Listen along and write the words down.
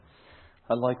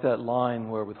I like that line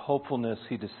where with hopefulness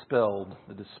he dispelled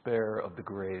the despair of the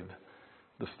grave,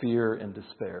 the fear and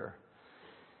despair.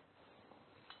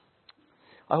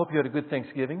 I hope you had a good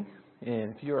Thanksgiving.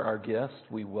 And if you're our guest,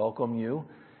 we welcome you.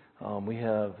 We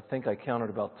have, I think I counted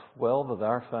about 12 of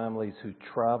our families who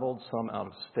traveled, some out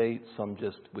of state, some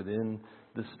just within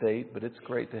the state. But it's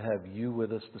great to have you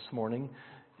with us this morning.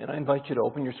 And I invite you to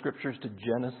open your scriptures to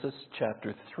Genesis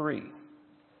chapter 3.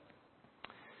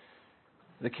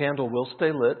 The candle will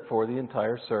stay lit for the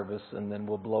entire service, and then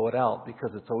we'll blow it out,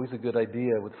 because it's always a good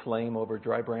idea with flame over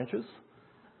dry branches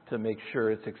to make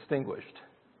sure it's extinguished.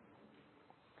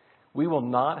 We will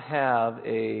not have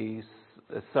a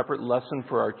separate lesson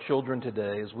for our children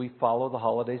today as we follow the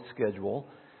holiday schedule.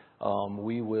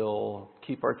 We will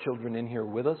keep our children in here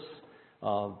with us.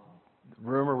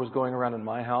 Rumor was going around in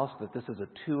my house that this is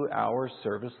a 2-hour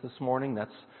service this morning.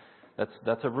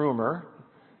 That's a rumor.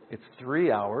 It's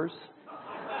 3 hours.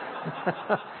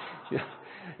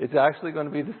 It's actually going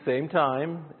to be the same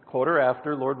time, quarter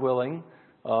after, Lord willing.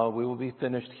 We will be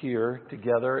finished here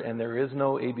together, and there is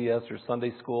no ABS or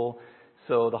Sunday school.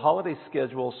 So the holiday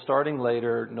schedule starting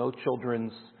later, no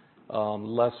children's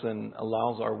lesson,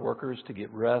 allows our workers to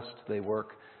get rest. They work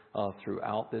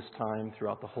throughout this time,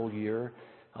 throughout the whole year,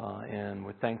 and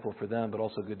we're thankful for them, but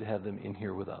also good to have them in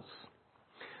here with us.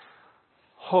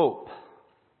 Hope.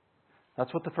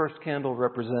 That's what the first candle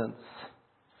represents.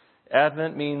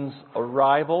 Advent means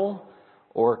arrival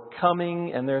or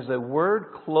coming, and there's a word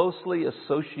closely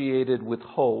associated with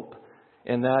hope,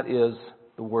 and that is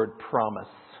the word promise.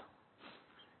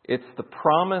 It's the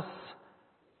promise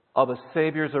of a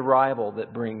Savior's arrival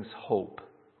that brings hope.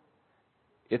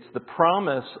 It's the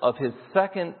promise of His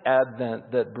second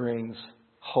advent that brings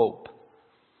hope.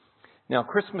 Now,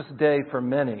 Christmas Day for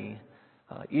many,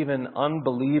 even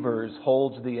unbelievers,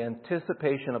 holds the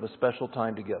anticipation of a special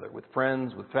time together with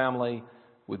friends, with family,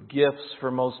 with gifts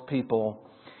for most people.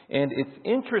 And it's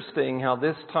interesting how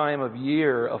this time of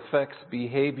year affects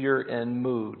behavior and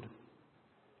mood.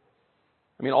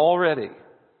 I mean, already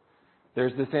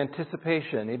there's this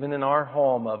anticipation, even in our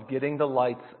home, of getting the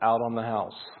lights out on the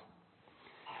house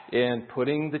and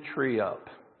putting the tree up,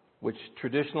 which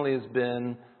traditionally has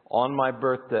been on my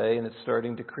birthday, and it's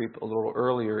starting to creep a little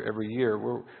earlier every year.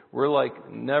 We're like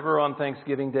never on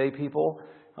Thanksgiving Day people.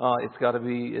 It's got to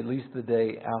be at least the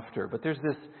day after. But there's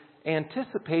this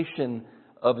anticipation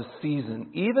of a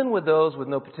season, even with those with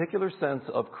no particular sense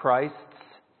of Christ's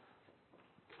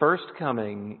first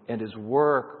coming and His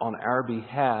work on our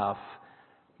behalf.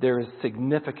 There is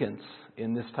significance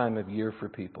in this time of year for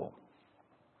people.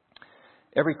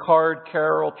 Every card,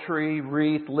 carol, tree,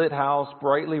 wreath, lit house,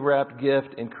 brightly wrapped gift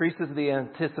increases the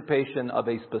anticipation of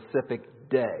a specific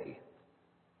day.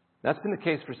 That's been the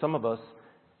case for some of us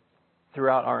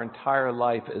throughout our entire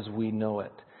life as we know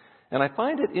it. And I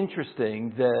find it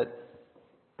interesting that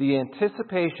the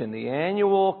anticipation, the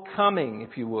annual coming,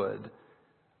 if you would,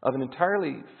 of an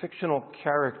entirely fictional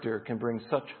character can bring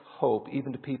such hope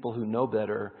even to people who know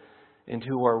better and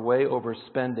who are way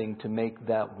overspending to make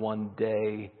that one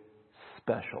day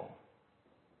special.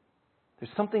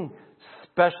 There's something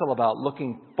special about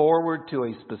looking forward to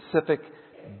a specific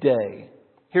day.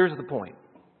 Here's the point.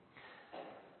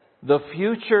 The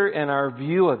future and our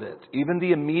view of it, even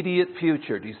the immediate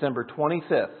future, December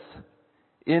 25th,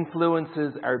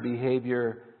 influences our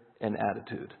behavior and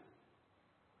attitude.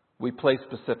 We play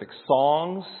specific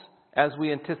songs as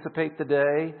we anticipate the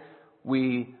day.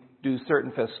 We do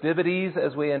certain festivities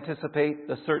as we anticipate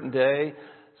a certain day.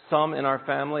 Some in our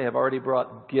family have already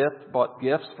bought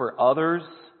gifts for others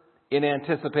in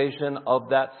anticipation of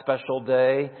that special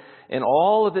day. And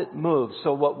all of it moves.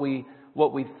 So what we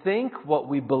think, what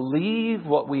we believe,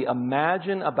 what we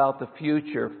imagine about the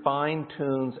future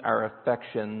fine-tunes our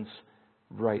affections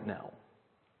right now.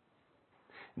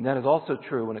 And that is also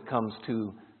true when it comes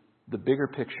to the bigger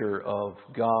picture of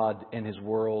God and His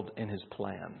world and His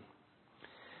plan.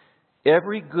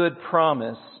 Every good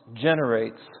promise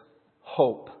generates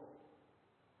hope.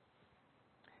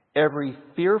 Every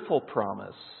fearful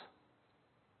promise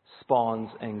spawns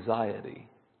anxiety.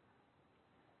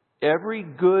 Every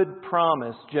good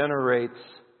promise generates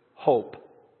hope.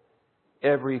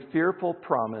 Every fearful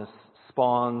promise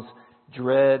spawns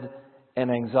dread and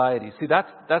anxiety. See,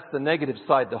 that's the negative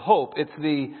side to hope. It's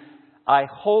the, I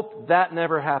hope that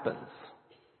never happens.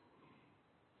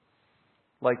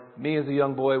 Like me as a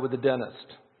young boy with the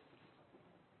dentist.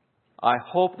 I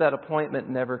hope that appointment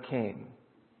never came.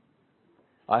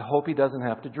 I hope he doesn't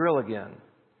have to drill again.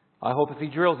 I hope if he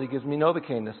drills, he gives me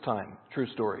Novocaine this time. True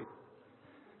story.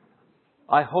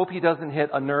 I hope he doesn't hit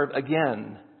a nerve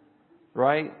again.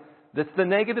 Right? That's the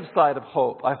negative side of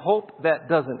hope. I hope that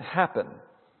doesn't happen.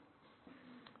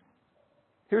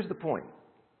 Here's the point.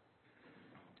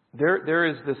 There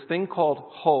is this thing called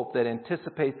hope that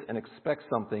anticipates and expects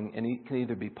something, and it can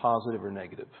either be positive or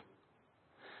negative.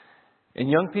 And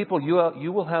young people,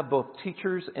 you will have both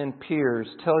teachers and peers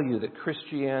tell you that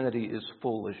Christianity is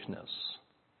foolishness.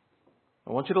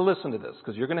 I want you to listen to this,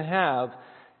 because you're going to have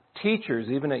teachers,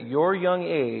 even at your young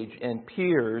age, and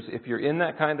peers, if you're in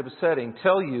that kind of a setting,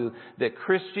 tell you that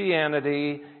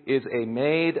Christianity is a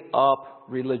made-up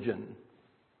religion.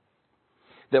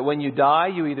 That when you die,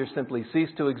 you either simply cease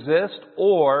to exist,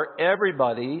 or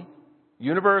everybody,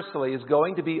 universally, is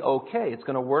going to be okay. It's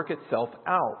going to work itself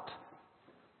out.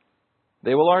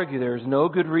 They will argue there is no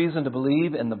good reason to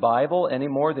believe in the Bible any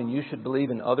more than you should believe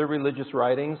in other religious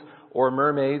writings or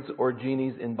mermaids or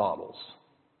genies in bottles.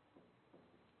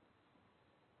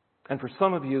 And for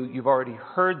some of you, you've already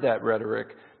heard that rhetoric,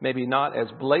 maybe not as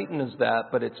blatant as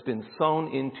that, but it's been sown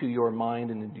into your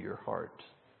mind and into your heart.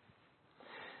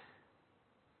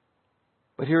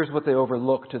 But here's what they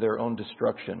overlook to their own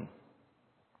destruction.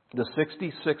 The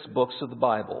 66 books of the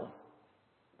Bible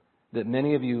that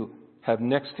many of you have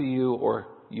next to you or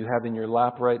you have in your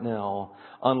lap right now,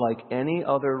 unlike any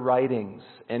other writings,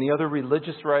 any other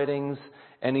religious writings,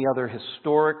 any other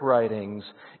historic writings,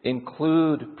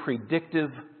 include predictive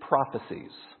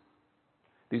prophecies.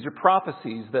 These are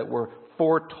prophecies that were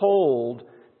foretold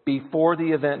before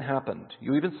the event happened.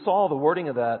 You even saw the wording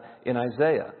of that in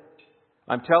Isaiah.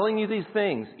 I'm telling you these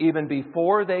things even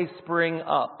before they spring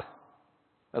up.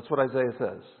 That's what Isaiah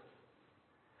says.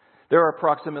 There are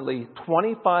approximately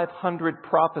 2,500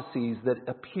 prophecies that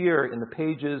appear in the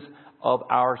pages of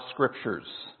our scriptures.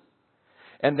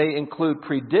 And they include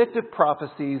predictive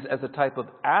prophecies as a type of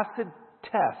acid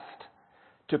test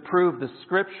to prove the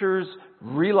scriptures'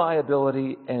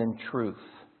 reliability and truth.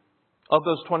 Of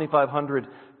those 2,500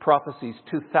 prophecies,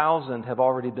 2,000 have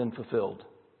already been fulfilled.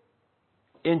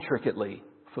 Intricately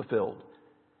fulfilled.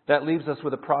 That leaves us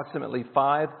with approximately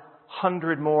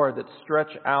 500 more that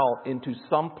stretch out into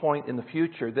some point in the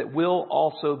future that will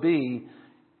also be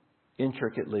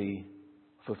intricately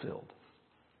fulfilled.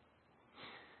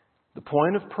 The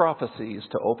point of prophecy is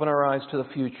to open our eyes to the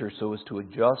future so as to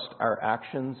adjust our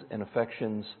actions and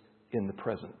affections in the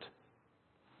present.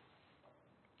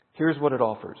 Here's what it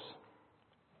offers: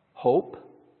 hope,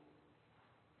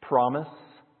 promise,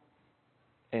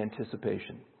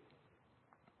 anticipation.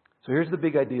 So here's the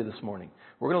big idea this morning.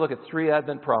 We're going to look at 3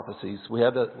 Advent prophecies. We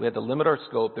had to limit our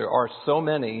scope. There are so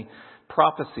many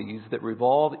prophecies that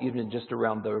revolve even just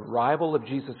around the arrival of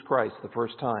Jesus Christ the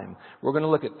first time. We're going to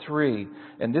look at 3,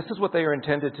 and this is what they are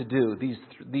intended to do.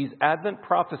 These Advent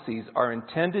prophecies are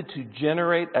intended to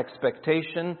generate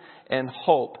expectation and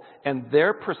hope, and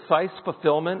their precise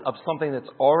fulfillment of something that's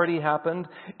already happened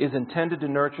is intended to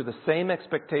nurture the same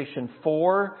expectation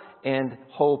for and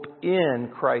hope in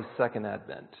Christ's second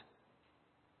advent.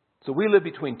 So we live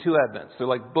between 2 Advents. They're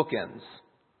like bookends.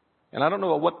 And I don't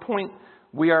know at what point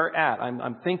we are at.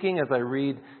 I'm thinking as I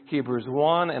read Hebrews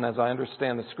 1 and as I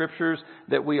understand the Scriptures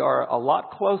that we are a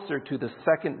lot closer to the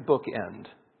second bookend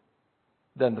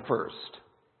than the first.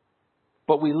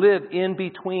 But we live in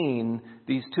between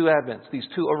these 2 Advents, these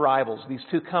 2 arrivals, these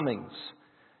 2 comings.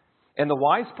 And the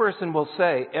wise person will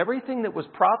say, everything that was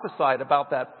prophesied about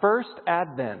that first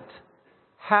Advent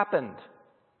happened.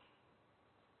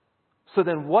 So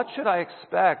then what should I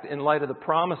expect in light of the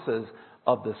promises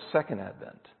of the second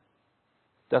Advent?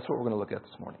 That's what we're going to look at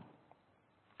this morning.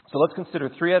 So let's consider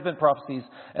 3 Advent prophecies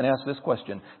and ask this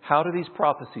question: how do these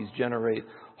prophecies generate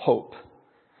hope?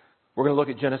 We're going to look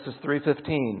at Genesis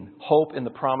 3:15, hope in the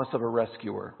promise of a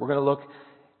rescuer. We're going to look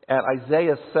at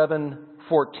Isaiah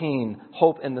 7:14,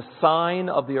 hope in the sign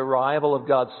of the arrival of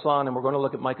God's Son. And we're going to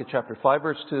look at Micah chapter 5,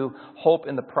 verse 2, hope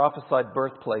in the prophesied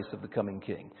birthplace of the coming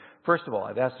King. First of all,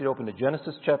 I've asked you to open to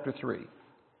Genesis chapter 3.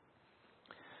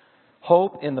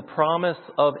 Hope in the promise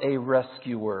of a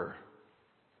rescuer.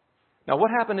 Now, what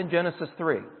happened in Genesis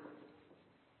 3?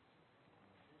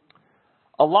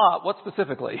 A lot. What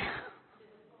specifically?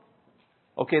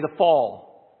 Okay, the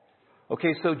fall.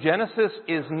 Okay, so Genesis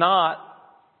is not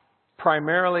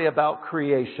primarily about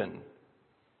creation.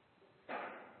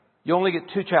 You only get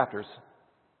 2 chapters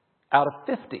out of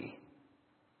 50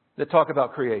 that talk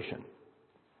about creation.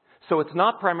 So it's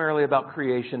not primarily about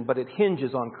creation, but it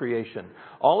hinges on creation.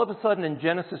 All of a sudden in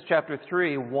Genesis chapter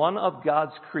 3, one of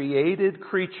God's created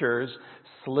creatures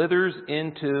slithers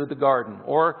into the garden,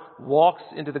 or walks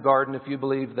into the garden if you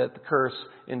believe that the curse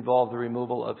involved the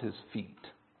removal of his feet.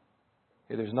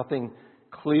 Okay, there's nothing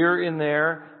clear in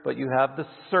there, but you have the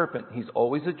serpent. He's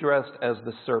always addressed as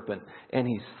the serpent, and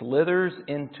he slithers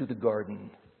into the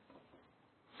garden.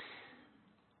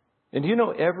 And you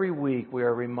know, every week we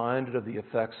are reminded of the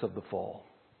effects of the fall.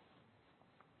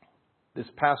 This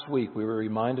past week we were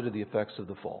reminded of the effects of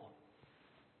the fall.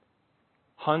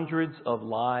 Hundreds of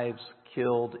lives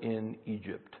killed in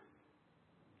Egypt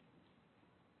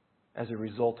as a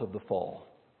result of the fall.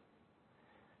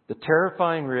 The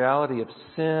terrifying reality of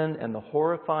sin and the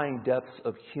horrifying depths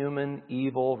of human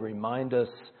evil remind us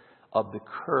of the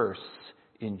curse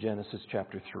in Genesis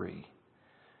chapter 3.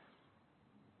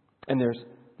 And there's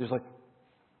like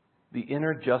the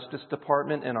inner justice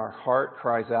department in our heart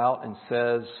cries out and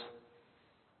says,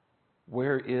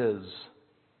 where is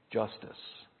justice?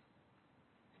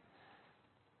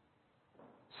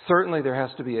 Certainly there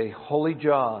has to be a holy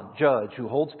judge who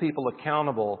holds people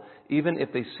accountable even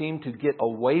if they seem to get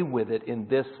away with it in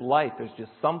this life. There's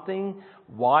just something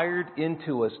wired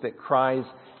into us that cries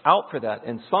out for that.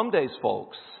 And some days,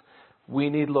 folks, we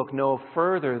need look no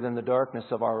further than the darkness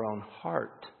of our own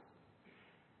heart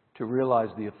to realize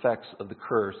the effects of the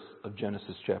curse of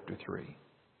Genesis chapter 3.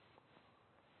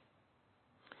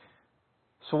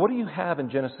 So what do you have in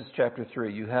Genesis chapter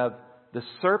 3? You have the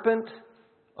serpent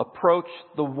approach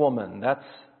the woman. That's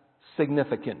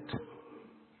significant.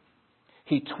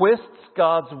 He twists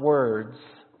God's words.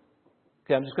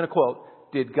 Okay, I'm just going to quote.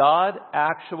 Did God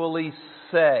actually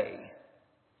say?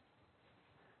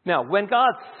 Now, when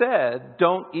God said,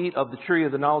 don't eat of the tree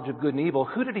of the knowledge of good and evil,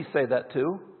 who did He say that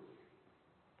to?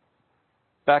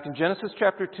 Back in Genesis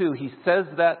chapter 2, He says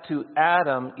that to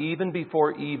Adam even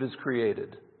before Eve is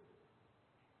created.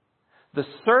 The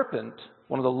serpent,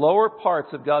 one of the lower parts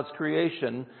of God's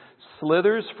creation,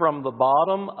 slithers from the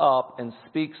bottom up and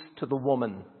speaks to the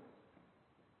woman,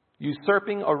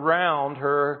 usurping around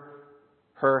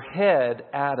her head,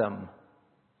 Adam.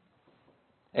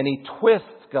 And he twists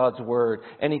God's word,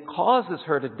 and he causes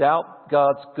her to doubt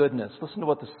God's goodness. Listen to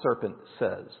what the serpent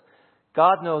says.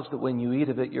 God knows that when you eat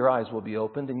of it, your eyes will be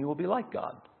opened and you will be like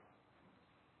God.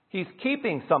 He's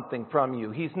keeping something from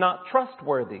you. He's not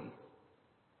trustworthy.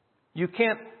 You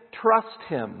can't trust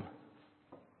Him.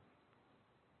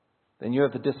 Then you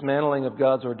have the dismantling of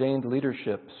God's ordained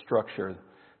leadership structure.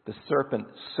 The serpent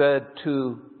said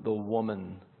to the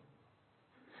woman.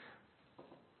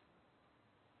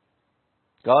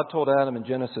 God told Adam in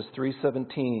Genesis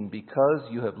 3:17, because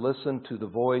you have listened to the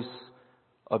voice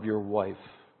of your wife.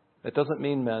 That doesn't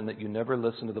mean, men, that you never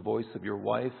listen to the voice of your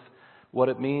wife. What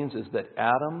it means is that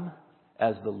Adam,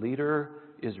 as the leader,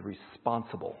 is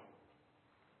responsible.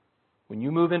 When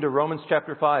you move into Romans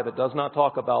chapter 5, it does not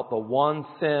talk about the one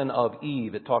sin of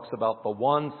Eve. It talks about the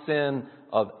one sin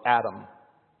of Adam.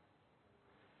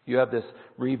 You have this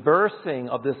reversing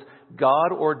of this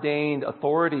God-ordained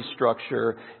authority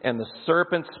structure, and the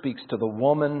serpent speaks to the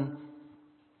woman,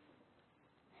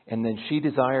 and then she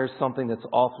desires something that's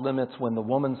off limits. When the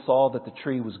woman saw that the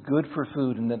tree was good for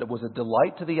food and that it was a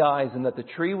delight to the eyes and that the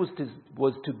tree was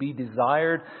to be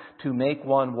desired to make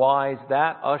one wise,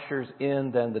 that ushers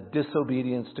in then the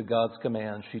disobedience to God's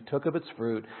command. She took of its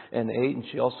fruit and ate, and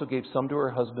she also gave some to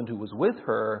her husband who was with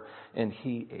her, and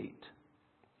he ate.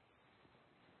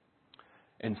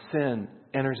 And sin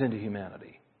enters into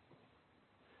humanity.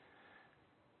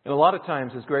 And a lot of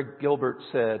times, as Greg Gilbert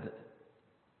said,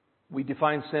 we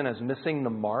define sin as missing the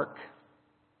mark.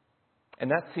 And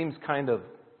that seems kind of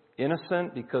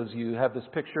innocent because you have this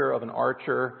picture of an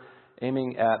archer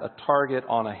aiming at a target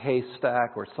on a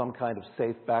haystack or some kind of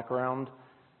safe background.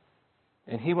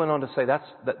 And he went on to say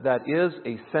that is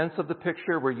a sense of the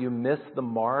picture where you miss the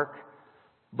mark.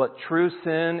 But true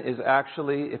sin is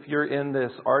actually, if you're in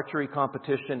this archery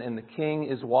competition and the king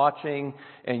is watching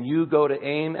and you go to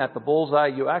aim at the bullseye,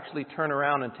 you actually turn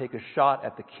around and take a shot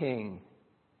at the king.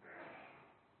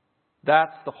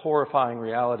 That's the horrifying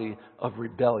reality of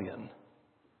rebellion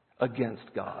against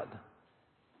God.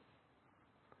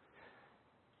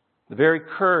 The very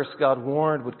curse God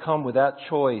warned would come with that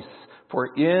choice.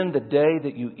 For in the day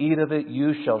that you eat of it,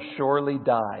 you shall surely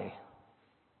die.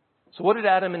 So what did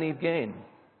Adam and Eve gain?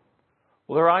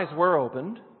 Well, their eyes were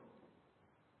opened.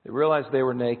 They realized they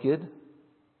were naked.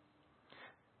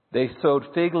 They sewed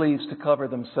fig leaves to cover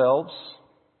themselves.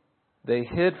 They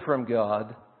hid from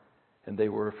God, and they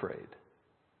were afraid.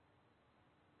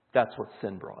 That's what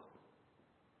sin brought.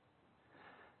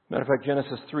 Matter of fact,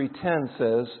 Genesis 3:10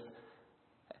 says,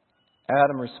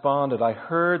 Adam responded, I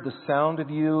heard the sound of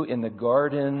you in the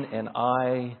garden, and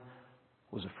I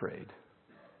was afraid.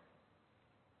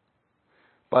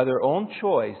 By their own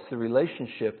choice, the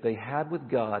relationship they had with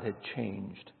God had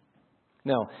changed.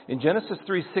 Now, in Genesis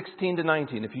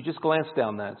 3:16-19, if you just glance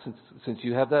down that, since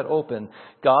you have that open,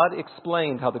 God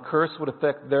explained how the curse would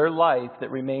affect their life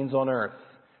that remains on earth.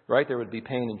 Right? There would be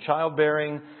pain in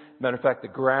childbearing. Matter of fact, the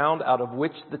ground out of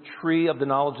which the tree of the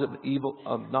knowledge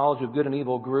of good and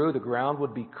evil grew, the ground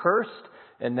would be cursed,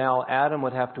 and now Adam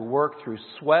would have to work through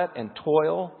sweat and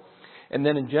toil. And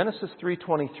then in Genesis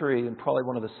 3:23, and probably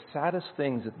one of the saddest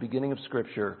things at the beginning of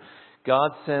Scripture,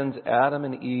 God sends Adam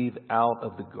and Eve out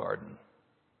of the garden.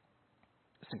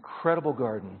 This incredible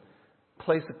garden,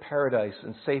 place of paradise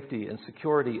and safety and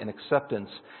security and acceptance,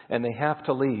 and they have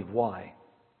to leave. Why?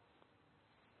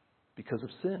 Because of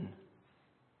sin.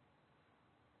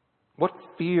 What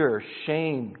fear,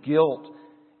 shame, guilt,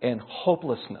 and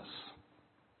hopelessness.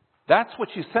 That's what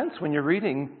you sense when you're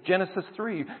reading Genesis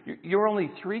 3. You're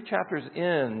only 3 chapters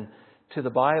in to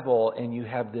the Bible, and you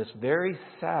have this very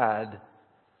sad,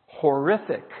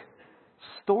 horrific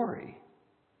story.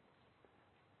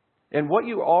 And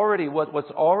what's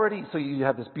already, so you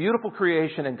have this beautiful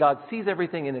creation, and God sees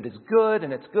everything, and it is good,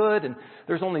 and it's good, and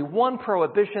there's only one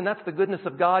prohibition. That's the goodness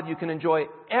of God. You can enjoy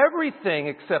everything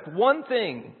except one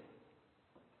thing.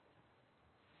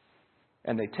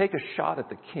 And they take a shot at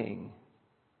the king,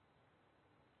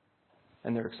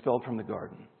 and they're expelled from the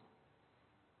garden.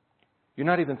 You're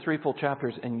not even 3 full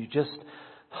chapters, and you just...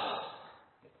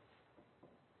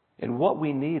 And what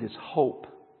we need is hope.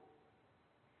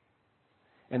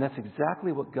 And that's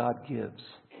exactly what God gives.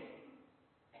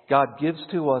 God gives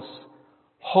to us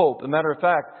hope. As a matter of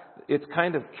fact, it's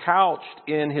kind of couched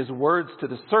in His words to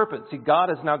the serpent. See,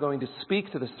 God is now going to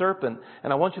speak to the serpent.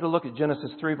 And I want you to look at Genesis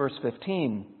 3 verse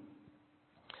 15.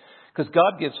 Because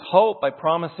God gives hope by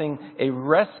promising a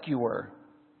rescuer.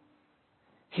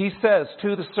 He says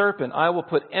to the serpent, I will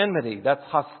put enmity, that's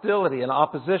hostility and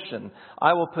opposition.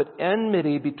 I will put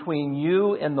enmity between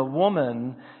you and the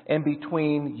woman and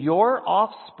between your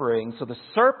offspring. So the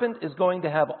serpent is going to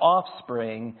have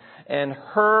offspring and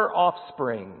her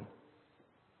offspring.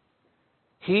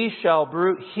 He shall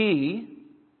bruise,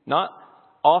 not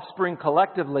offspring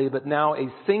collectively, but now a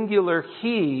singular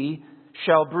he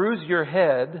shall bruise your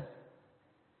head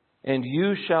and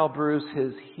you shall bruise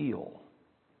his heel.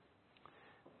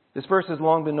 This verse has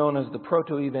long been known as the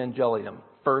Proto-Evangelium,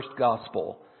 first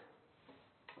gospel.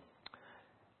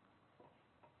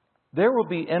 There will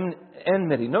be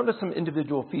enmity. Notice some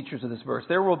individual features of this verse.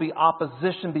 There will be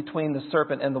opposition between the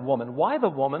serpent and the woman. Why the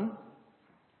woman?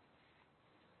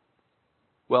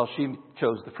 Well, she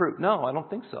chose the fruit. No, I don't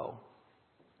think so.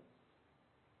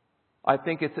 I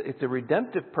think it's a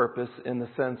redemptive purpose in the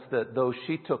sense that though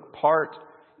she took part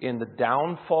in the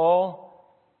downfall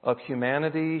of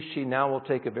humanity, she now will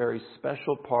take a very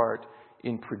special part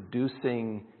in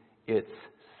producing its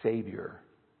Savior.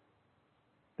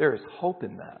 There is hope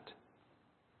in that.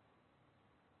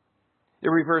 It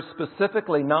refers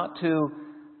specifically not to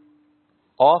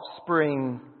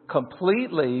offspring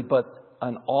completely, but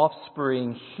an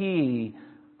offspring, he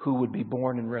who would be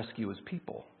born and rescue his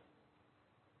people.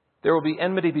 There will be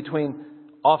enmity between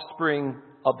offspring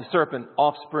of the serpent,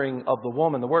 offspring of the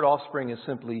woman. The word offspring is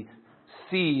simply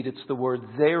seed. It's the word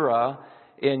zera.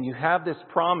 And you have this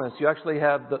promise. You actually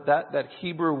have that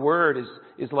Hebrew word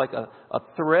is like a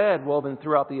thread woven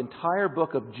throughout the entire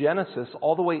book of Genesis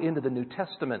all the way into the New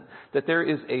Testament. That there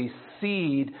is a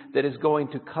seed that is going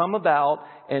to come about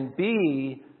and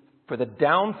be for the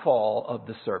downfall of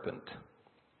the serpent.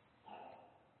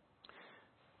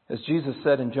 As Jesus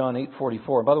said in John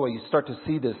 8:44. By the way, you start to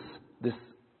see this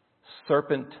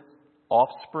serpent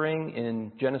offspring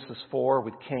in Genesis 4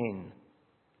 with Cain.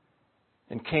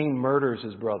 And Cain murders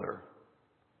his brother.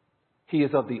 He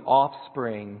is of the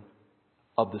offspring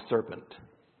of the serpent.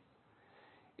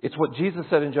 It's what Jesus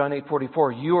said in John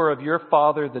 8:44. You are of your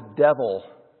father, the devil.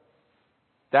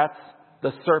 That's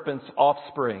the serpent's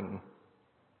offspring.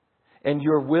 And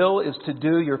your will is to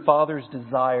do your father's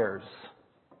desires.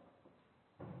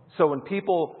 So when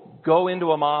people go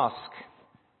into a mosque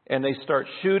and they start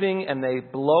shooting and they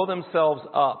blow themselves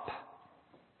up,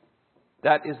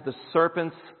 that is the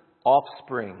serpent's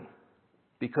offspring,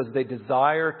 because they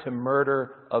desire to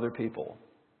murder other people.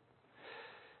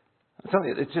 I'm telling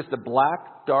you, it's just a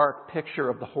black, dark picture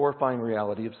of the horrifying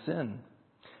reality of sin.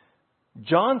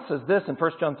 John says this in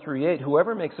 1 John 3:8,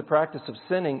 whoever makes a practice of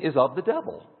sinning is of the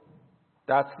devil.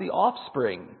 That's the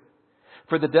offspring.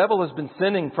 For the devil has been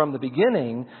sinning from the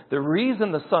beginning. The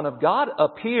reason the Son of God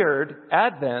appeared,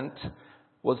 Advent,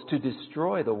 was to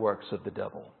destroy the works of the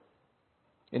devil.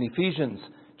 In Ephesians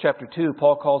chapter 2,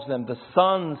 Paul calls them the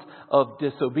sons of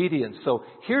disobedience. So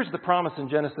here's the promise in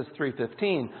Genesis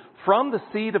 3:15. From the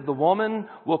seed of the woman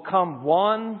will come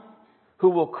one who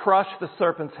will crush the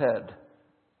serpent's head.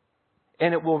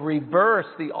 And it will reverse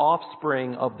the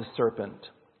offspring of the serpent.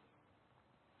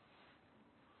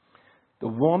 The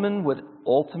woman would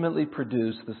ultimately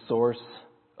produce the source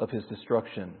of his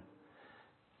destruction.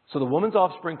 So the woman's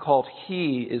offspring called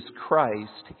He is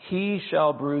Christ. He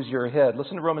shall bruise your head.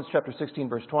 Listen to Romans chapter 16,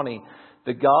 verse 20.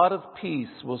 The God of peace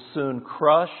will soon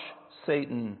crush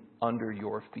Satan under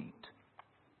your feet.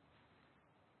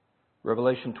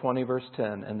 Revelation 20, verse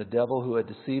 10. And the devil who had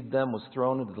deceived them was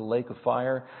thrown into the lake of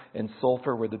fire and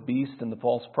sulfur where the beast and the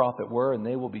false prophet were, and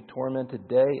they will be tormented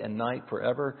day and night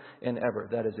forever and ever.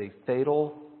 That is a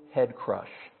fatal head crush.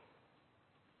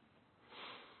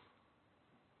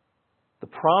 The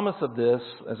promise of this,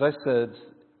 as I said,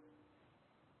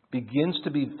 begins to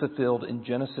be fulfilled in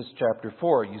Genesis chapter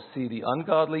 4. You see the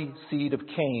ungodly seed of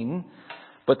Cain,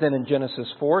 but then in Genesis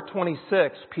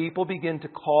 4:26, people begin to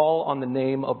call on the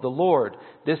name of the Lord.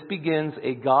 This begins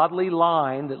a godly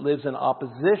line that lives in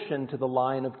opposition to the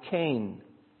line of Cain.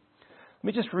 Let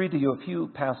me just read to you a few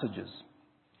passages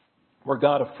where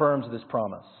God affirms this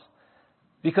promise.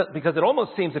 Because it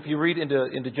almost seems, if you read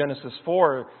into Genesis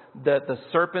 4, that the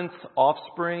serpent's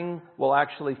offspring will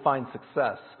actually find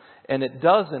success. And it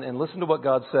doesn't. And listen to what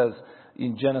God says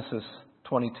in Genesis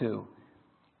 22.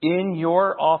 In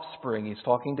your offspring, He's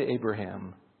talking to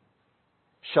Abraham,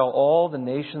 shall all the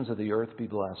nations of the earth be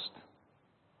blessed,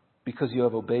 because you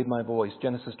have obeyed my voice.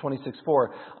 Genesis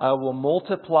 26:4. I will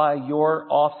multiply your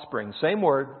offspring. Same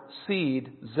word,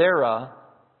 seed, zera.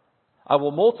 I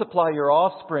will multiply your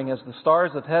offspring as the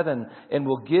stars of heaven, and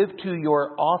will give to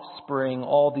your offspring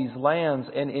all these lands,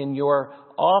 and in your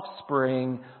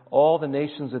offspring all the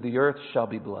nations of the earth shall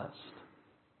be blessed.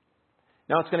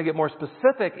 Now it's going to get more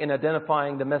specific in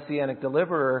identifying the Messianic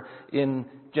deliverer in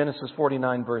Genesis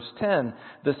 49, verse 10.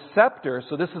 The scepter,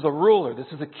 so this is a ruler,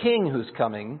 this is a king who's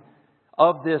coming,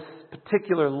 of this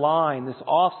particular line, this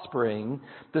offspring.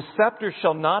 The scepter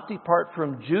shall not depart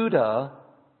from Judah.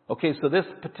 Okay, so this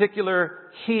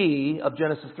particular he of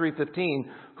Genesis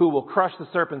 3:15, who will crush the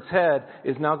serpent's head,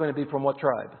 is now going to be from what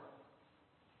tribe?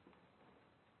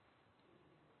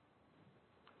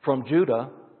 From Judah.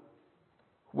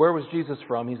 Where was Jesus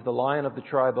from? He's the Lion of the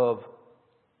tribe of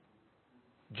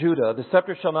Judah. The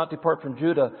scepter shall not depart from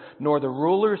Judah, nor the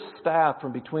ruler's staff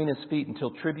from between his feet,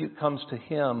 until tribute comes to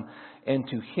him, and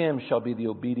to him shall be the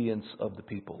obedience of the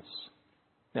peoples.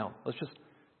 Now, let's just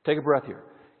take a breath here.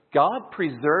 God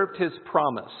preserved His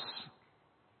promise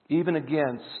even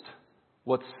against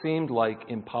what seemed like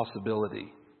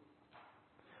impossibility.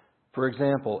 For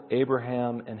example,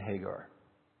 Abraham and Hagar.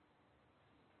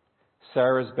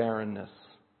 Sarah's barrenness.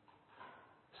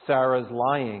 Sarah's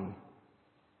lying.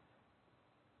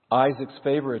 Isaac's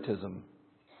favoritism.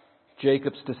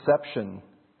 Jacob's deception.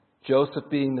 Joseph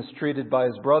being mistreated by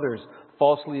his brothers,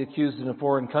 falsely accused in a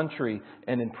foreign country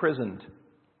and imprisoned.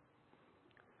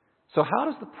 So how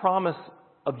does the promise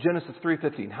of Genesis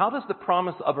 3:15, how does the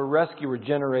promise of a rescuer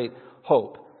generate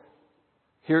hope?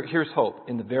 Here's hope.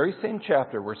 In the very same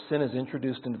chapter where sin is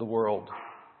introduced into the world,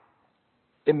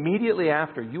 immediately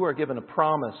after, you are given a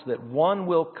promise that one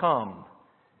will come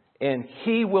and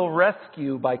He will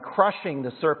rescue by crushing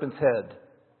the serpent's head.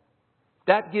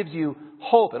 That gives you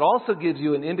hope. It also gives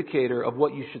you an indicator of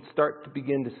what you should start to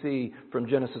begin to see from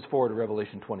Genesis 4 to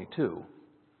Revelation 22.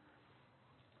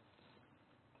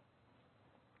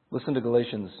 Listen to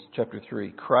Galatians chapter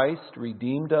 3. Christ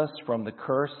redeemed us from the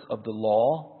curse of the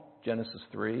law, Genesis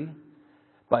 3,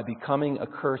 by becoming a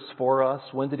curse for us.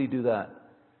 When did He do that?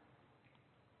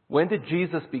 When did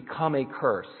Jesus become a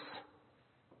curse?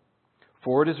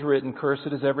 For it is written, cursed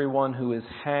is everyone who is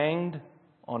hanged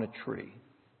on a tree.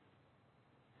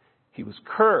 He was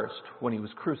cursed when He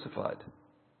was crucified.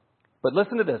 But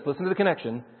listen to this. Listen to the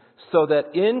connection. So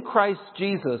that in Christ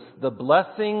Jesus, the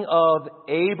blessing of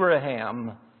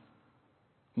Abraham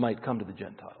might come to the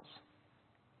Gentiles.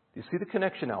 Do you see the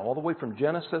connection now? All the way from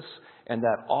Genesis and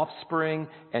that offspring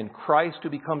and Christ who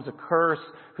becomes a curse,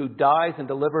 who dies and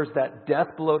delivers that death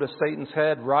blow to Satan's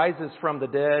head, rises from the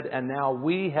dead, and now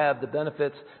we have the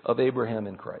benefits of Abraham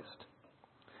in Christ.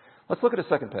 Let's look at a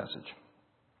second passage.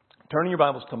 Turn in your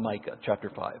Bibles to Micah chapter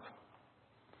 5. If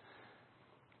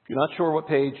you're not sure what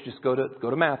page, just go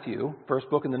to Matthew, first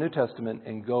book in the New Testament,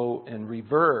 and go and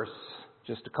reverse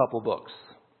just a couple books.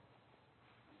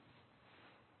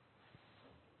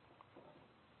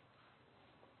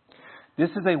 This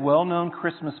is a well-known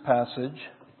Christmas passage.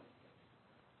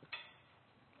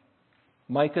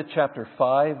 Micah chapter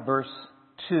 5, verse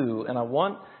 2. And I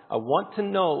want to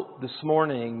note this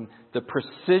morning the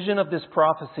precision of this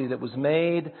prophecy that was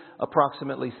made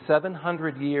approximately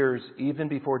 700 years even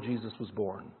before Jesus was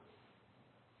born.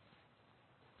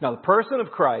 Now, the person of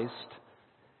Christ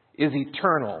is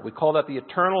eternal. We call that the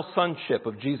eternal sonship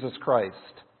of Jesus Christ.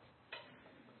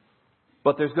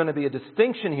 But there's going to be a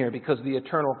distinction here because the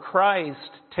eternal Christ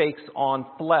takes on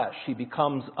flesh. He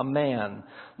becomes a man.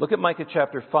 Look at Micah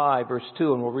chapter 5, verse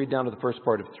 2, and we'll read down to the first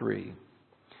part of 3.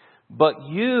 But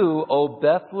you, O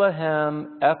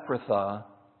Bethlehem Ephrathah,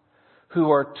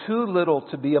 who are too little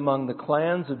to be among the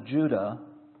clans of Judah,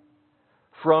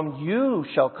 from you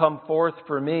shall come forth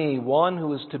for me one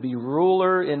who is to be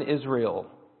ruler in Israel,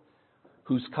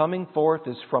 whose coming forth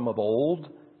is from of old,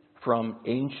 from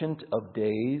ancient of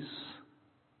days.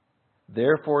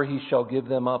 Therefore he shall give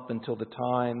them up until the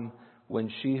time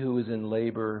when she who is in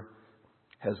labor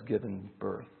has given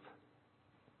birth.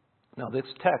 Now this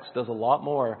text does a lot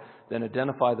more than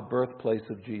identify the birthplace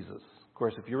of Jesus. Of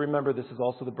course, if you remember, this is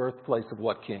also the birthplace of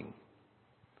what king?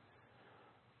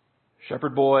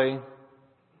 Shepherd boy,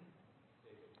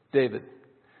 David.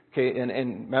 Okay,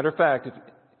 and matter of fact,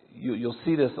 you'll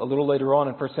see this a little later on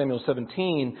in 1 Samuel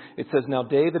 17. It says, now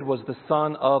David was the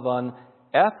son of an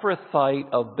Ephrathite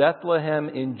of Bethlehem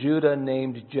in Judah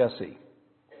named Jesse.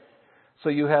 So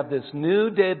you have this new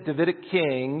Davidic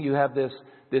king. You have this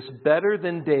better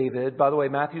than David. By the way,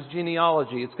 Matthew's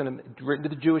genealogy, it's going to be written to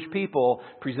the Jewish people,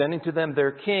 presenting to them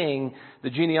their king. The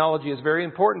genealogy is very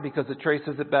important because it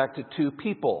traces it back to two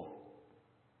people.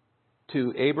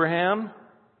 To Abraham,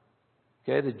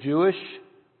 okay, the Jewish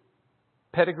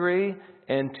pedigree,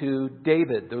 and to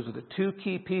David. Those are the two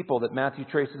key people that Matthew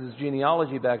traces his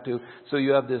genealogy back to. So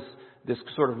you have this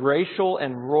sort of racial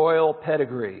and royal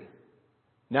pedigree.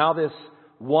 Now this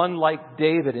one like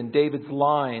David in David's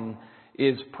line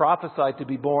is prophesied to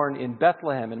be born in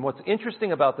Bethlehem. And what's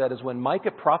interesting about that is when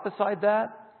Micah prophesied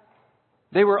that,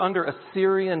 they were under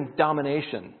Assyrian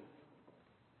domination.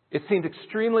 It seemed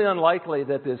extremely unlikely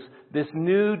that this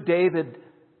new David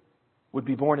would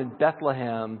be born in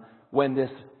Bethlehem when this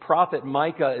prophet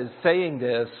Micah is saying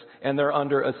this and they're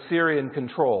under Assyrian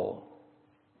control.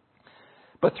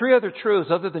 But three other truths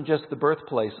other than just the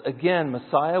birthplace. Again,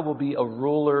 Messiah will be a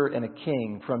ruler and a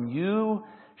king. From you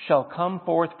shall come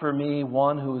forth for me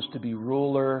one who is to be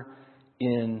ruler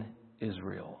in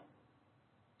Israel.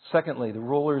 Secondly, the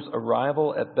ruler's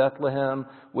arrival at Bethlehem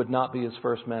would not be his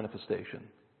first manifestation.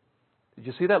 Did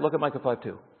you see that? Look at Micah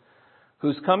 5:2.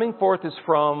 Whose coming forth is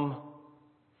from,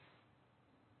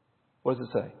 what does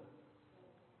it say?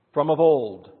 From of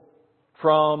old.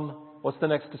 From, what's the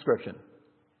next description?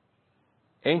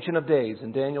 Ancient of days.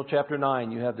 In Daniel chapter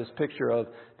 9, you have this picture of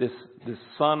this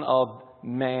Son of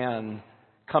Man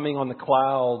coming on the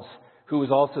clouds, who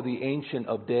is also the Ancient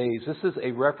of Days. This is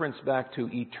a reference back to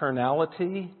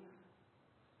eternality.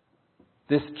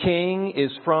 This king is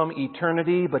from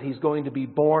eternity, but he's going to be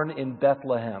born in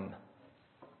Bethlehem.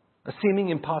 A seeming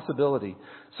impossibility.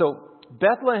 So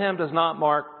Bethlehem does not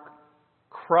mark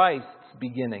Christ's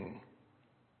beginning.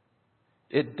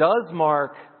 It does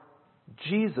mark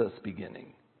Jesus'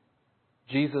 beginning.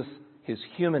 Jesus, his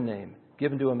human name,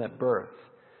 given to him at birth.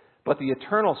 But the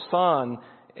eternal Son,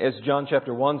 as John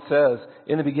chapter 1 says,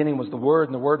 in the beginning was the Word,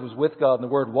 and the Word was with God, and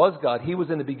the Word was God. He was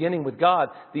in the beginning with God.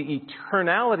 The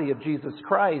eternality of Jesus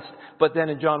Christ. But then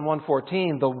in John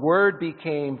 1:14, the Word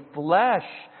became flesh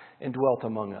and dwelt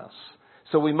among us.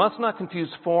 So we must not confuse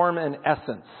form and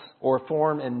essence, or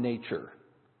form and nature.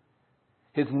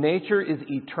 His nature is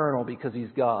eternal because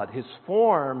he's God. His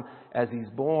form, as he's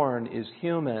born, is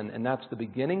human. And that's the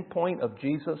beginning point of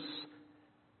Jesus,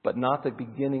 but not the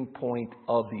beginning point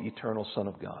of the eternal Son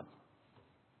of God.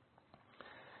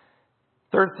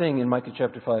 Third thing in Micah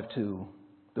chapter 5:2,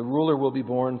 the ruler will be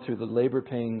born through the labor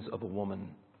pains of a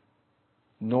woman.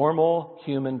 Normal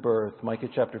human birth, Micah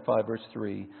chapter 5 verse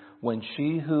 3, when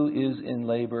she who is in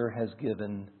labor has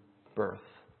given birth.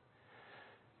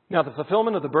 Now, the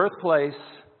fulfillment of the birthplace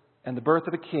and the birth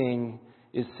of a king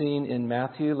is seen in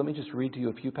Matthew. Let me just read to you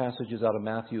a few passages out of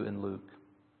Matthew and Luke.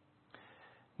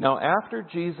 Now, after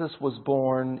Jesus was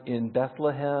born in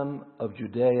Bethlehem of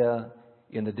Judea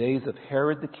in the days of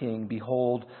Herod the king,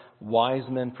 behold, wise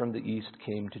men from the east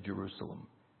came to Jerusalem.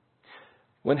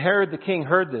 When Herod the king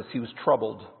heard this, he was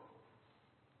troubled,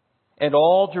 and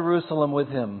all Jerusalem with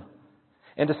him.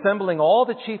 And assembling all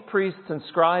the chief priests and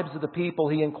scribes of the people,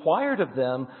 he inquired of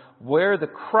them where the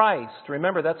Christ,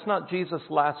 remember, that's not Jesus'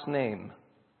 last name,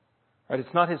 right?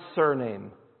 It's not his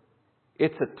surname.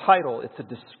 It's a title. It's a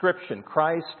description.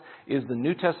 Christ is the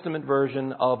New Testament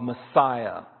version of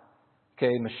Messiah.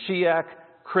 Okay, Mashiach,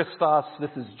 Christos. This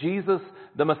is Jesus,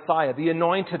 the Messiah, the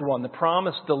anointed one, the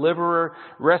promised deliverer,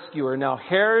 rescuer. Now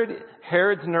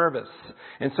Herod's nervous.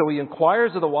 And so he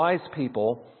inquires of the wise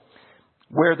people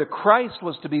where the Christ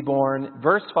was to be born.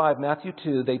 Verse 5, Matthew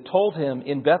 2, they told him,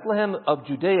 in Bethlehem of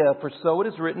Judea, for so it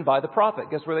is written by the prophet.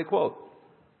 Guess where they quote?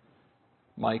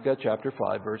 Micah chapter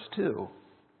 5, verse 2.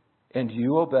 And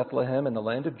you, O Bethlehem, in the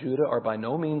land of Judah, are by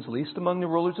no means least among the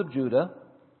rulers of Judah.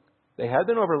 They had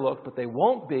been overlooked, but they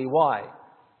won't be. Why?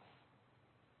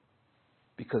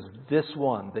 Because this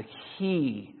one, the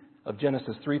He of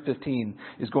Genesis 3:15,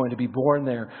 is going to be born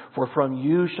there. For from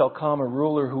you shall come a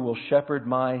ruler who will shepherd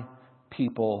my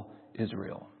people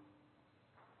Israel.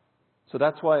 So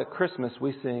that's why at Christmas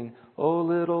we sing, O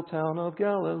little town of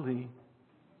Galilee.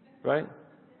 Right?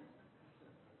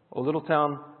 O little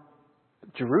town.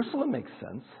 Jerusalem makes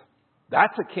sense.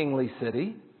 That's a kingly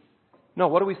city. No,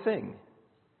 what do we sing?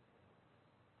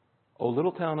 O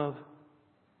little town of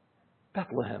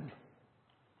Bethlehem.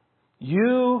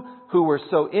 You who were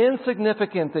so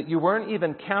insignificant that you weren't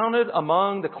even counted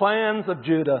among the clans of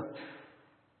Judah,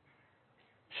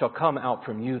 shall come out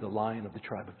from you, the Lion of the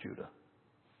tribe of Judah.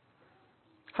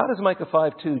 How does Micah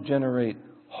 5:2 generate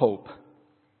hope?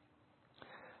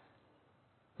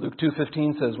 Luke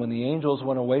 2:15 says, when the angels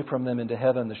went away from them into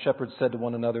heaven, the shepherds said to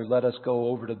one another, let us go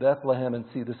over to Bethlehem and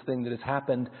see this thing that has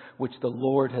happened, which the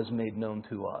Lord has made known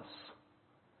to us.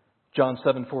 John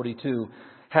 7:42,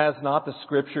 has not the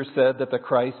Scripture said that the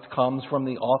Christ comes from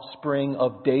the offspring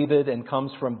of David and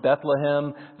comes from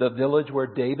Bethlehem, the village where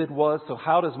David was? So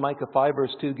how does Micah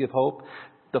 5:2 give hope?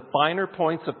 The finer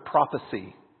points of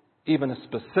prophecy, even a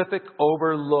specific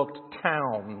overlooked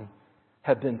town,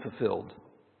 have been fulfilled.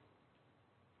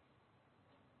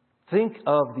 Think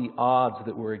of the odds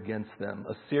that were against them.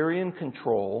 Assyrian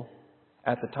control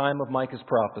at the time of Micah's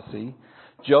prophecy.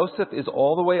 Joseph is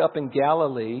all the way up in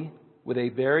Galilee with a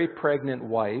very pregnant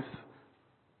wife.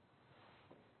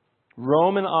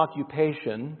 Roman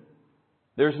occupation.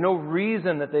 There's no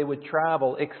reason that they would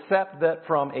travel except that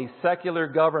from a secular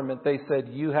government they said,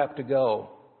 you have to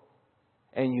go.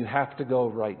 And you have to go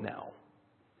right now.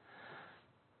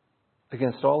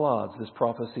 Against all odds, this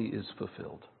prophecy is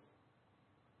fulfilled.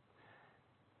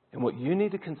 And what you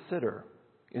need to consider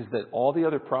is that all the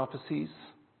other prophecies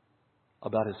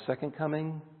about His second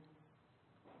coming,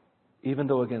 even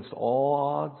though against all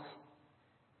odds,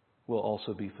 will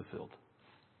also be fulfilled.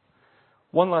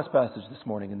 One last passage this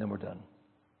morning and then we're done.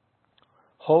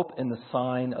 Hope in the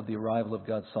sign of the arrival of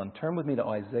God's Son. Turn with me to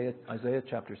Isaiah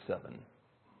chapter 7.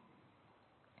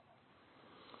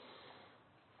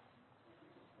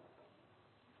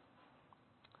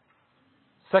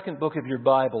 Second book of your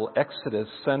Bible, Exodus,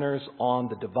 centers on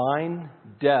the divine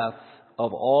death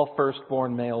of all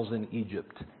firstborn males in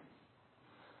Egypt.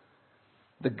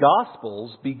 The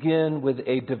Gospels begin with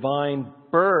a divine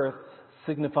birth,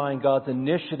 signifying God's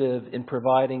initiative in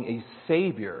providing a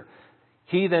Savior.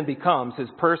 He then becomes, His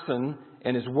person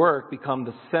and His work become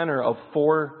the center of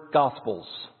 4 Gospels: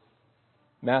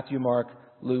 Matthew, Mark,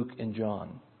 Luke, and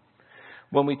John.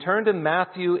 When we turn to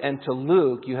Matthew and to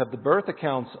Luke, you have the birth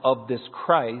accounts of this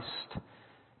Christ,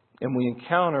 and we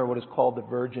encounter what is called the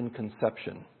virgin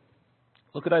conception.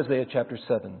 Look at Isaiah chapter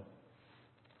 7,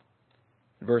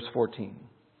 verse 14.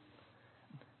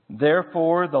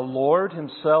 Therefore, the Lord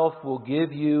Himself will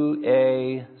give you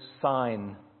a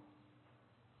sign.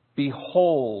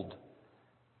 Behold,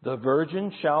 the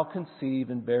virgin shall conceive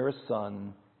and bear a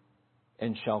son,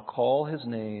 and shall call His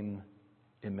name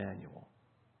Emmanuel.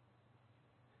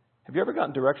 Have you ever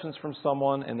gotten directions from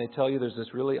someone and they tell you there's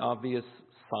this really obvious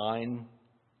sign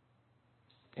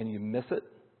and you miss it?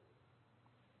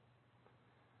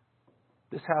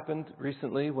 This happened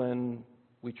recently when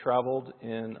we traveled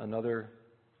in another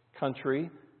country,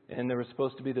 and there was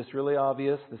supposed to be this really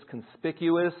obvious, this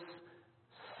conspicuous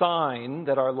sign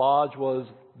that our lodge was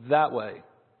that way.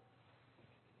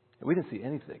 And we didn't see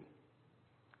anything.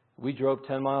 We drove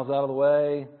 10 miles out of the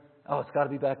way. Oh, it's got to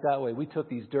be back that way. We took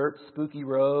these dirt, spooky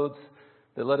roads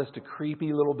that led us to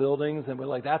creepy little buildings, and we're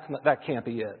like, that can't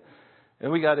be it.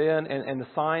 And we got in, and the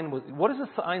sign was, what is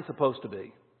a sign supposed to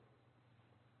be?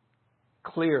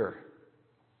 Clear.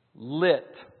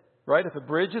 Lit. Right? If a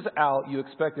bridge is out, you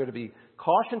expect there to be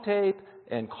caution tape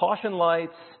and caution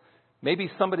lights. Maybe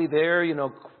somebody there,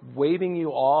 waving you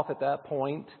off at that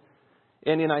point.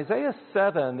 And in Isaiah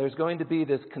 7, there's going to be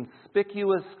this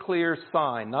conspicuous, clear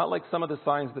sign. Not like some of the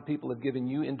signs that people have given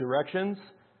you in directions.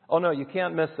 Oh, no, you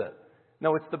can't miss it.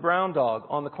 No, it's the brown dog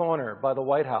on the corner by the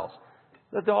White House.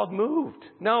 The dog moved.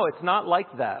 No, it's not like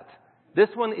that. This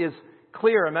one is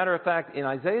clear. A matter of fact, in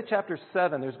Isaiah chapter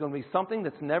 7, there's going to be something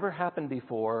that's never happened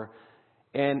before.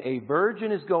 And a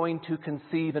virgin is going to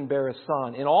conceive and bear a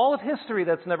son. In all of history,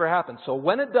 that's never happened. So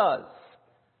when it does,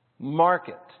 mark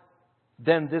it.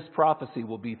 Then this prophecy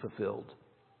will be fulfilled.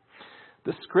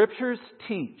 The Scriptures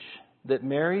teach that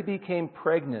Mary became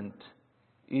pregnant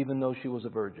even though she was a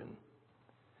virgin.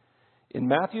 In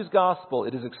Matthew's Gospel,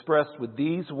 it is expressed with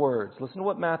these words. Listen to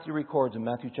what Matthew records in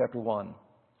Matthew chapter 1.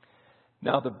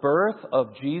 Now the birth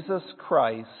of Jesus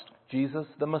Christ, Jesus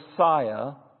the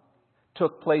Messiah,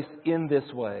 took place in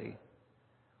this way.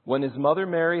 When his mother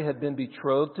Mary had been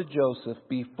betrothed to Joseph,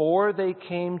 before they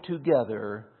came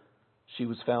together, she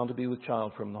was found to be with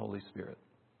child from the Holy Spirit.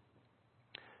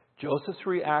 Joseph's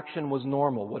reaction was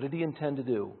normal. What did he intend to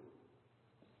do?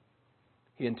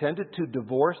 He intended to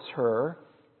divorce her.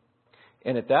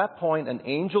 And at that point, an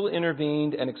angel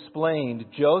intervened and explained,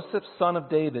 Joseph, son of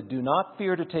David, do not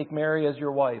fear to take Mary as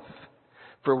your wife,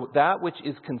 for that which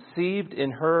is conceived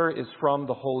in her is from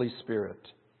the Holy Spirit.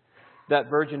 That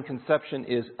virgin conception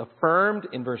is affirmed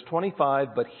in verse 25,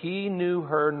 but he knew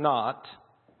her not,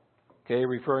 okay,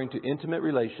 referring to intimate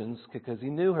relations, because he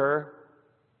knew her.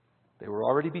 They were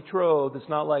already betrothed. It's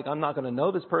not like, I'm not going to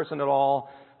know this person at all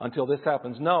until this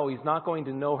happens. No, he's not going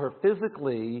to know her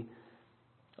physically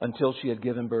until she had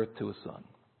given birth to a son.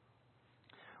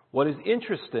 What is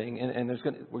interesting, and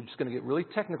we're just going to get really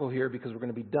technical here because we're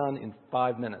going to be done in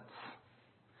 5 minutes.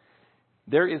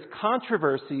 There is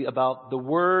controversy about the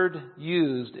word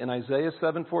used in Isaiah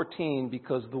 7:14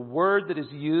 because the word that is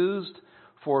used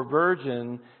for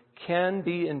virgin can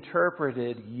be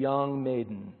interpreted young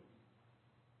maiden.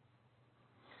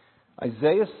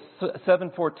 Isaiah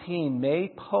 7:14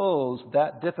 may pose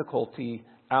that difficulty,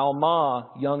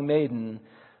 Alma, young maiden,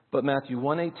 but Matthew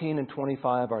 1:18 and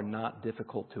 25 are not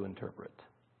difficult to interpret.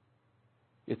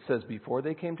 It says, before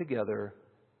they came together,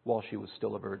 while she was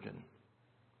still a virgin.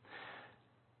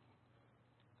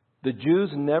 The Jews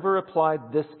never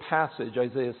applied this passage,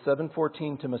 Isaiah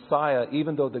 7:14, to Messiah,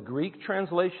 even though the Greek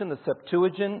translation, the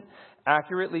Septuagint,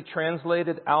 accurately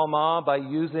translated Alma by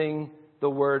using the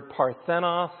word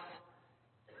parthenos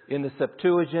in the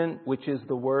Septuagint, which is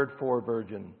the word for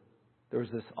virgin. There's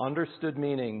this understood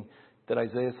meaning that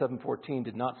Isaiah 7:14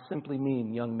 did not simply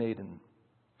mean young maiden.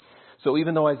 So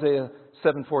even though Isaiah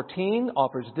 7:14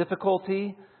 offers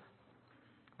difficulty,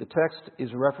 the text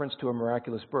is a reference to a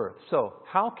miraculous birth. So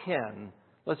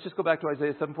let's just go back to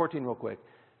Isaiah 7:14 real quick.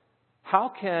 How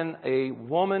can a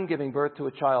woman giving birth to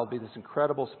a child be this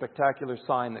incredible, spectacular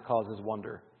sign that causes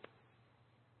wonder,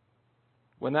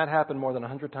 when that happened more than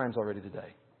 100 times already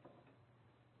today?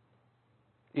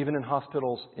 Even in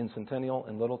hospitals in Centennial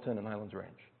and Littleton and Highlands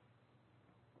Range.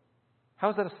 How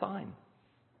is that a sign?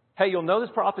 Hey, you'll know this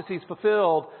prophecy is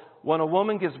fulfilled when a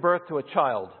woman gives birth to a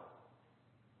child.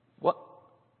 What?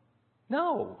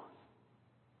 No.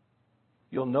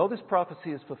 You'll know this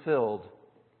prophecy is fulfilled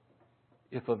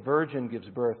if a virgin gives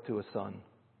birth to a son.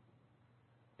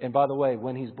 And by the way,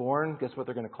 when he's born, guess what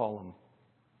they're going to call him?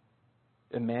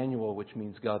 Emmanuel, which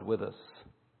means God with us.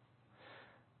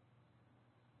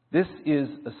 This is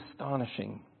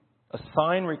astonishing. A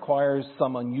sign requires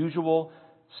some unusual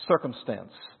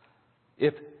circumstance.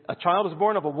 If a child is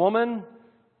born of a woman,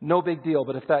 no big deal.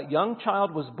 But if that young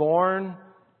child was born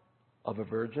of a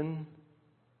virgin,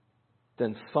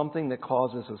 then something that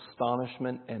causes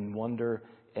astonishment and wonder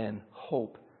and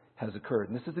hope has occurred.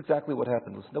 And this is exactly what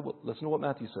happened. Listen to what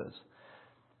Matthew says.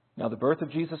 Now, the birth of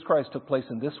Jesus Christ took place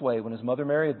in this way. When his mother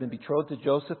Mary had been betrothed to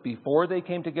Joseph, before they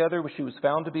came together, she was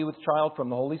found to be with child from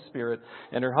the Holy Spirit.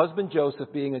 And her husband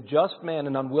Joseph, being a just man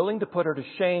and unwilling to put her to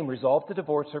shame, resolved to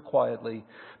divorce her quietly.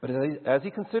 But as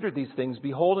he considered these things,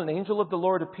 behold, an angel of the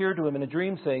Lord appeared to him in a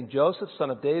dream, saying, Joseph,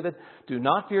 son of David, do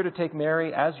not fear to take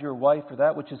Mary as your wife, for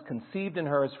that which is conceived in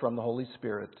her is from the Holy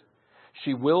Spirit.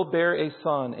 She will bear a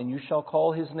son, and you shall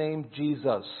call his name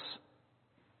Jesus.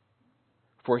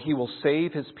 For he will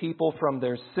save his people from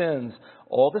their sins.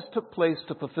 All this took place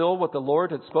to fulfill what the Lord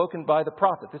had spoken by the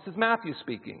prophet. This is Matthew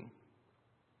speaking.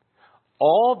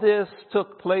 All this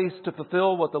took place to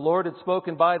fulfill what the Lord had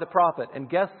spoken by the prophet. And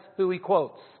guess who he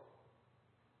quotes?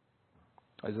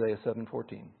 Isaiah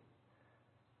 7:14.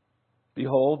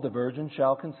 Behold, the virgin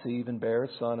shall conceive and bear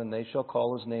a son, and they shall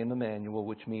call his name Emmanuel,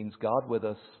 which means God with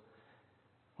us.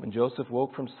 When Joseph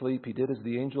woke from sleep, he did as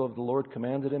the angel of the Lord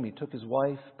commanded him. He took his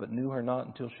wife, but knew her not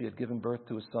until she had given birth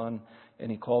to a son,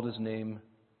 and he called his name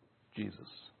Jesus.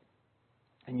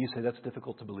 And you say, that's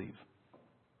difficult to believe.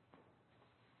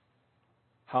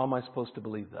 How am I supposed to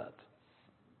believe that?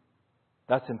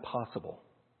 That's impossible.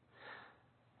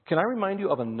 Can I remind you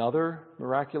of another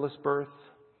miraculous birth?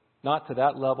 Not to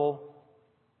that level.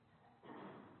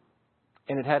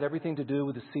 And it had everything to do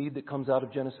with the seed that comes out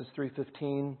of Genesis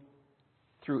 3:15.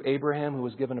 Through Abraham, who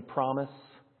was given a promise.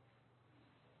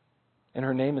 And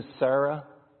her name is Sarah.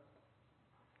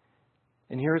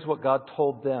 And here's what God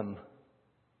told them.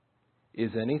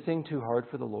 Is anything too hard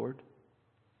for the Lord?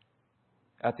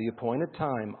 At the appointed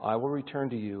time, I will return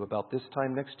to you about this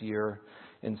time next year,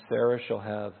 and Sarah shall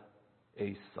have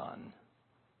a son.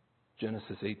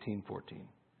 Genesis 18:14.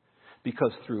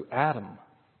 Because through Adam,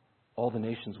 all the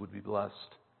nations would be blessed.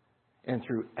 And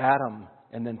through Adam,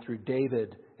 and then through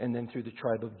David, and then through the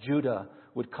tribe of Judah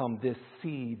would come this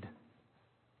seed,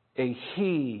 a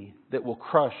he that will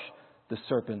crush the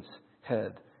serpent's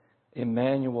head.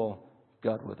 Emmanuel,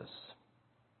 God with us.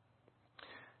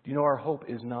 Do you know our hope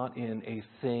is not in a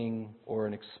thing or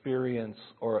an experience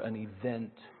or an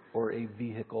event or a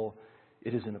vehicle.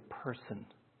 It is in a person.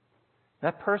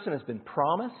 That person has been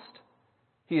promised.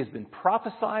 He has been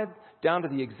prophesied down to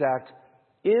the exact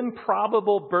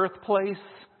improbable birthplace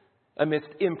amidst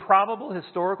improbable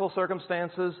historical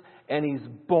circumstances, and he's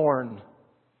born.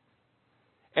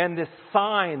 And this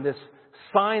sign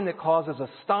that causes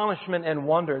astonishment and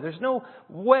wonder. There's no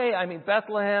way,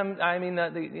 Bethlehem,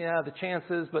 the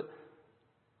chances, but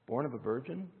born of a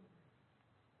virgin,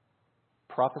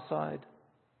 prophesied,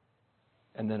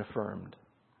 and then affirmed.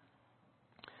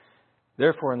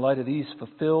 Therefore, in light of these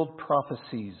fulfilled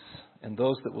prophecies and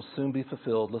those that will soon be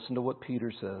fulfilled, listen to what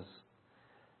Peter says.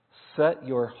 Set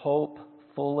your hope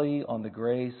fully on the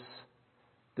grace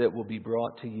that will be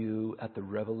brought to you at the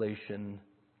revelation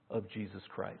of Jesus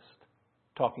Christ.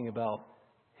 Talking about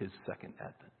His second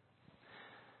advent.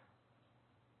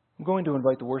 I'm going to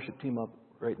invite the worship team up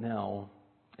right now.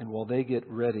 And while they get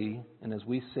ready, and as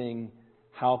we sing,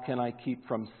 How Can I Keep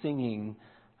From Singing?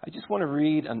 I just want to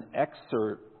read an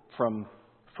excerpt from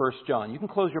 1 John. You can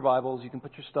close your Bibles. You can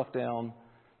put your stuff down.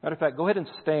 Matter of fact, go ahead and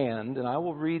stand, and I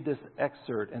will read this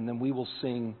excerpt, and then we will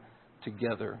sing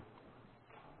together.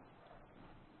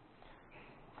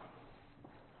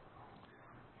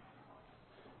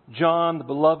 John, the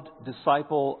beloved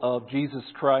disciple of Jesus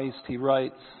Christ, he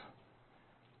writes,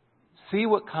 See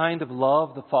what kind of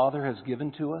love the Father has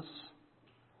given to us,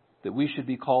 that we should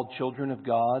be called children of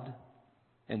God,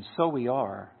 and so we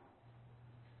are.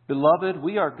 Beloved,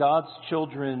 we are God's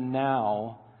children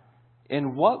now,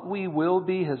 and what we will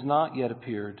be has not yet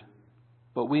appeared.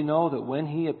 But we know that when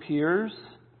He appears,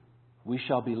 we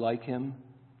shall be like Him,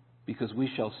 because we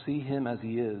shall see Him as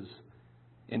He is.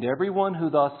 And everyone who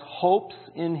thus hopes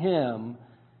in Him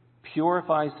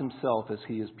purifies himself as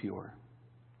He is pure.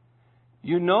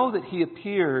 You know that He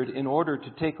appeared in order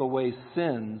to take away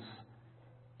sins,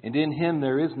 and in Him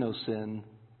there is no sin.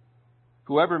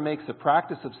 Whoever makes a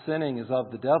practice of sinning is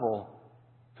of the devil,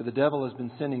 for the devil has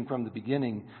been sinning from the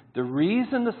beginning. The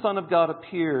reason the Son of God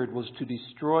appeared was to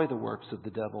destroy the works of the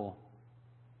devil.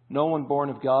 No one born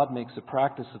of God makes a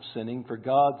practice of sinning, for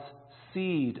God's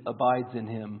seed abides in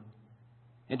him.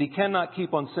 And he cannot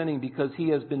keep on sinning because he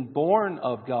has been born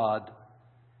of God.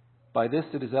 By this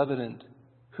it is evident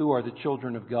who are the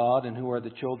children of God and who are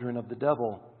the children of the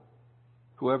devil.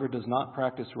 Whoever does not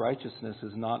practice righteousness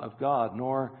is not of God,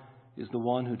 nor is the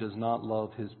one who does not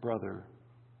love his brother.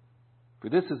 For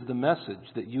this is the message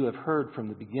that you have heard from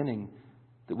the beginning,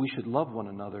 that we should love one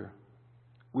another.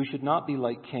 We should not be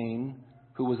like Cain,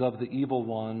 who was of the evil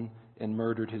one and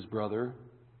murdered his brother.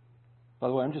 By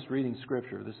the way, I'm just reading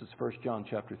Scripture. This is 1 John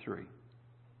chapter 3.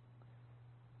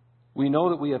 We know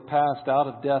that we have passed out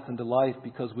of death into life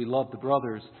because we love the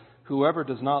brothers. Whoever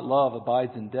does not love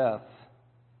abides in death.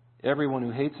 Everyone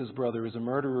who hates his brother is a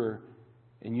murderer,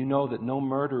 and you know that no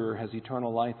murderer has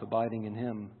eternal life abiding in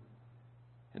him.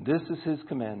 And this is His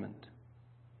commandment,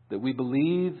 that we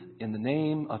believe in the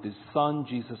name of His Son,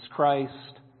 Jesus Christ,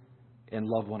 and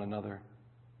love one another,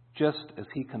 just as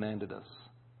He commanded us.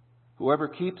 Whoever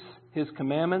keeps His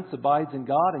commandments abides in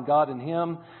God, and God in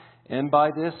him. And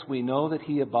by this we know that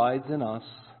He abides in us,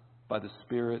 by the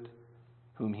Spirit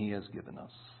whom He has given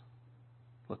us.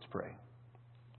 Let's pray.